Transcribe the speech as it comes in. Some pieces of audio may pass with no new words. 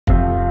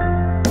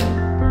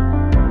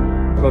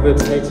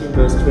Proverbs 18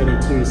 verse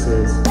 22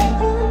 says,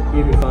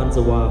 "He who finds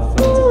a wife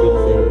finds a good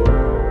thing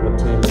and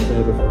obtains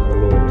favor from the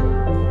Lord."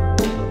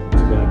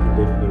 Today I can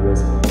definitely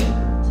resonate with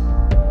that.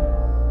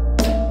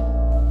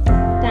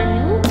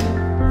 Daniel,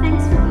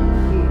 thanks for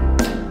being you.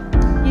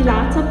 You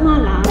light up my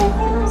life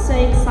and I'm so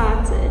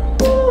excited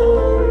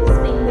to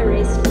spend the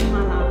rest of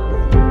my life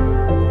with you.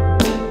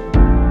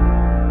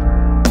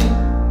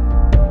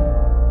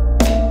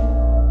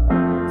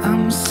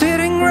 I'm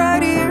sitting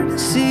right here,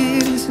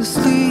 Sis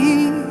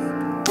asleep.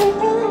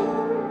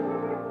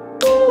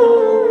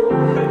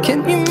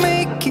 Can you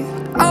make it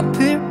up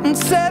here and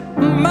set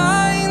my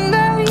mind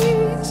at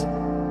ease?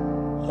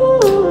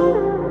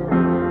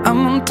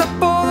 I'm on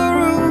top of the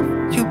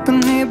roof, you've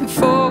been here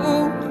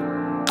before.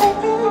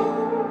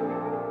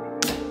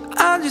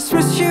 I just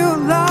miss you a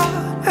lot,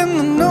 and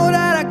I know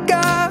that I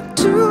got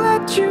to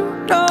let you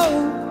know.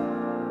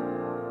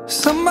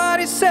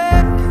 Somebody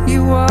said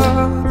you are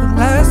the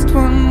last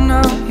one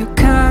of your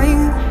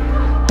kind.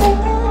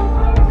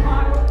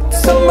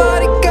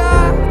 Somebody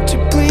got to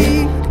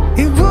bleed,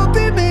 it would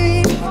be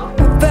me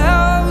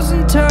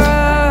 1,000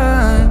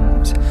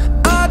 times.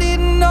 I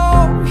didn't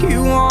know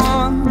you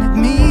wanted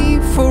me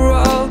for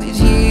all these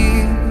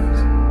years.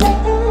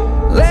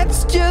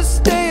 Let's just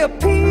stay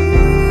up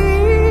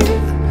here,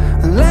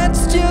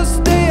 let's just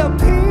stay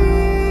up here.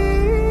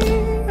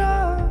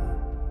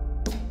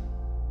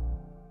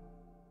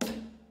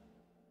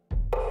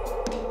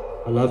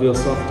 I love your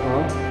soft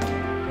heart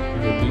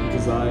and your deep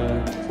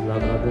desire to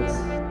love others.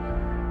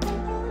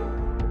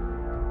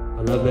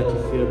 I love that you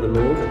fear the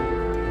Lord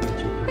and that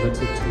you're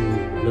committed to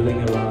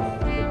living a life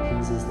that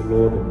pleases the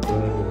Lord and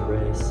growing in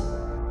grace.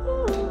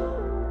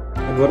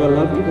 And what I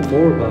love even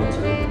more about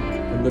you,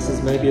 and this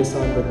is maybe a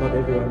sign that not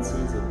everyone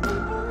sees it,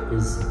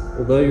 is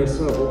although you're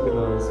so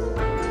organized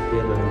and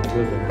together and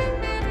driven,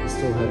 you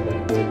still have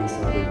that girly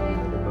side of you,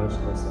 that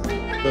emotional side.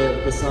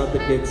 The side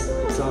that gets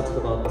excited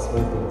about the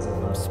small things in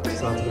life,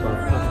 excited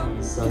about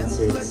puppies,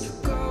 sunsets.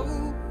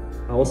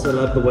 I also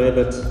love the way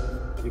that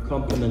you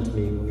compliment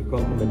me when we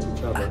compliment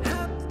each other,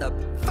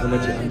 and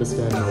that you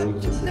understand my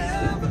weaknesses.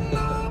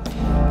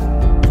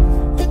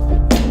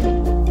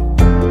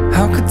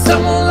 How could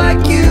someone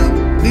like you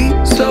be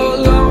so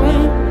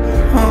alone?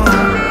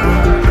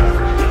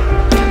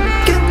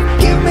 Can you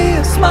give me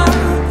a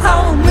smile?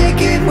 I'll make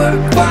it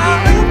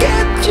worthwhile and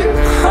get you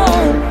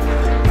home.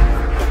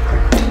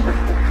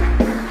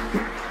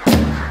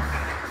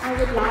 I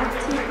would like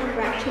to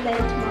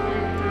congratulate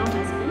my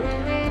husband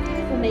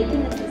for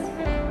making it this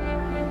far.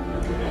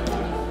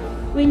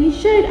 When you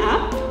showed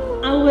up,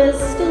 I was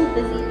still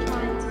busy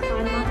trying to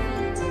find my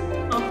feet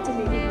after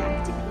moving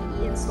back to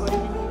PE and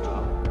starting a new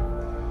job.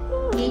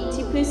 Yet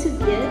you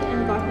persevered and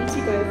got me to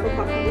go for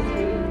coffee with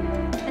you,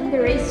 and the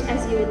rest,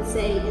 as you would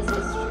say, is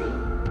history.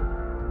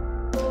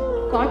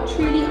 God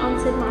truly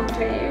answered my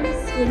prayers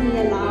when He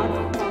allowed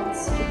our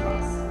paths to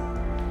cross.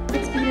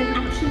 It's been an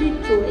absolute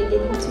joy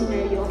getting to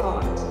know your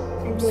heart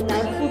and your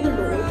love for the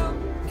Lord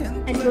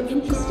and your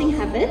interesting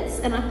habits,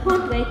 and I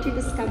can't wait to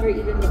discover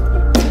even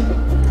more.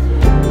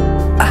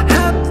 I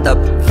had to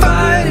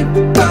fight it,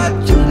 but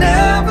you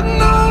never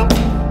know.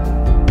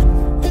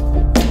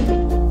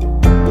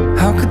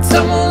 How could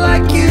someone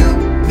like you